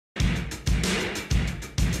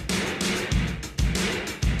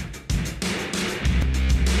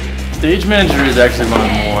Stage manager is actually one of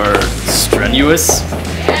the more strenuous.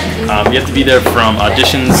 You have to be there from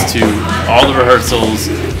auditions to all the rehearsals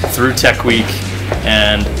through Tech Week,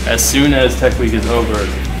 and as soon as Tech Week is over,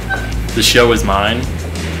 the show is mine.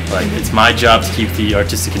 Like, it's my job to keep the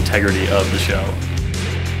artistic integrity of the show.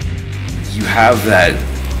 You have that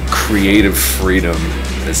creative freedom.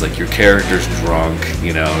 It's like your character's drunk,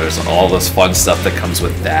 you know, there's all this fun stuff that comes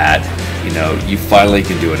with that. You know, you finally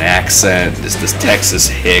can do an accent, this Texas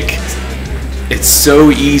hick. It's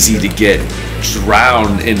so easy to get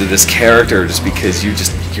drowned into this character just because you're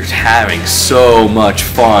having so much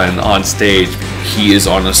fun on stage. He is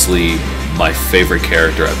honestly my favorite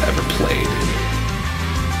character I've ever played.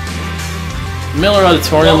 Miller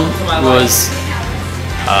Auditorium was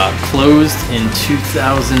closed in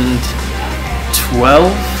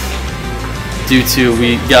 2012 due to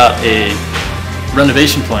we got a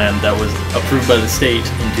renovation plan that was approved by the state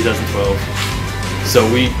in 2012. So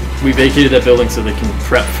we vacated that building so they can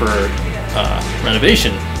prep for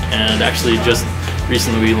renovation, and actually just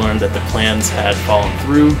recently we learned that the plans had fallen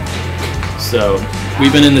through. So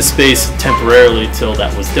we've been in this space temporarily till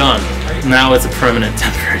that was done. Now it's a permanent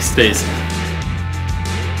temporary space.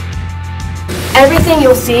 Everything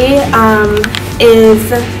you'll see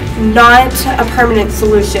is not a permanent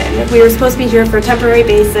solution. We were supposed to be here for a temporary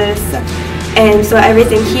basis, and so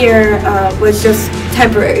everything here was just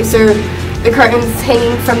temporary. So the curtains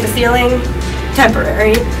hanging from the ceiling,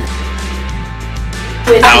 temporary.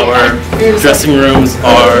 Our dressing rooms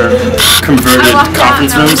are converted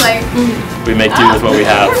conference rooms. We make do with what we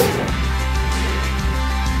have.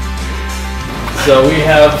 So we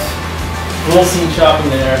have full scene shop in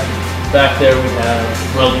there. Back there we have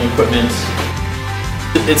welding equipment.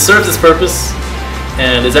 It serves its purpose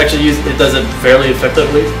and is actually used, it does it fairly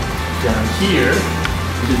effectively. Down here,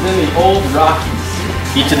 which is in the old Rockies.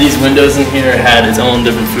 Each of these windows in here had its own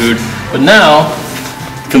different food, but now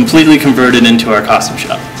completely converted into our costume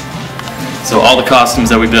shop. So all the costumes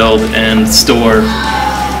that we build and store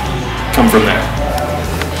come from there.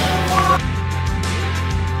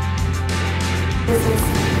 This is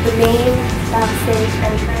the main backstage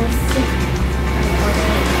entrance.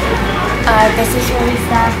 This is where we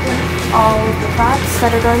stack all of the props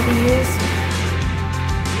that are going to be used.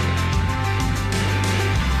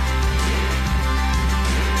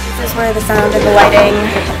 This is where the sound and the lighting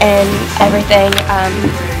and everything,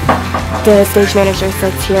 the stage manager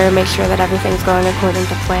sits here, makes sure that everything's going according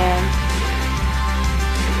to plan.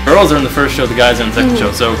 Girls are in the first show, the guys are in the second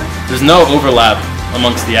show, so there's no overlap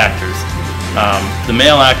amongst the actors. The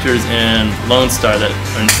male actors in Lone Star that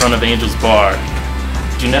are in front of Angel's Bar,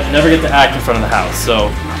 you never get to act in front of the house,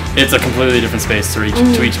 so it's a completely different space to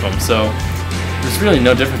each of them. So there's really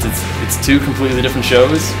no difference. It's two completely different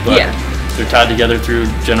shows, but they're tied together through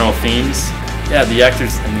general themes. Yeah, the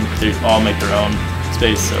actors, I mean, they all make their own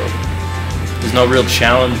space, so there's no real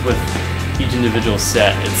challenge with each individual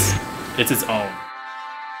set. It's its own.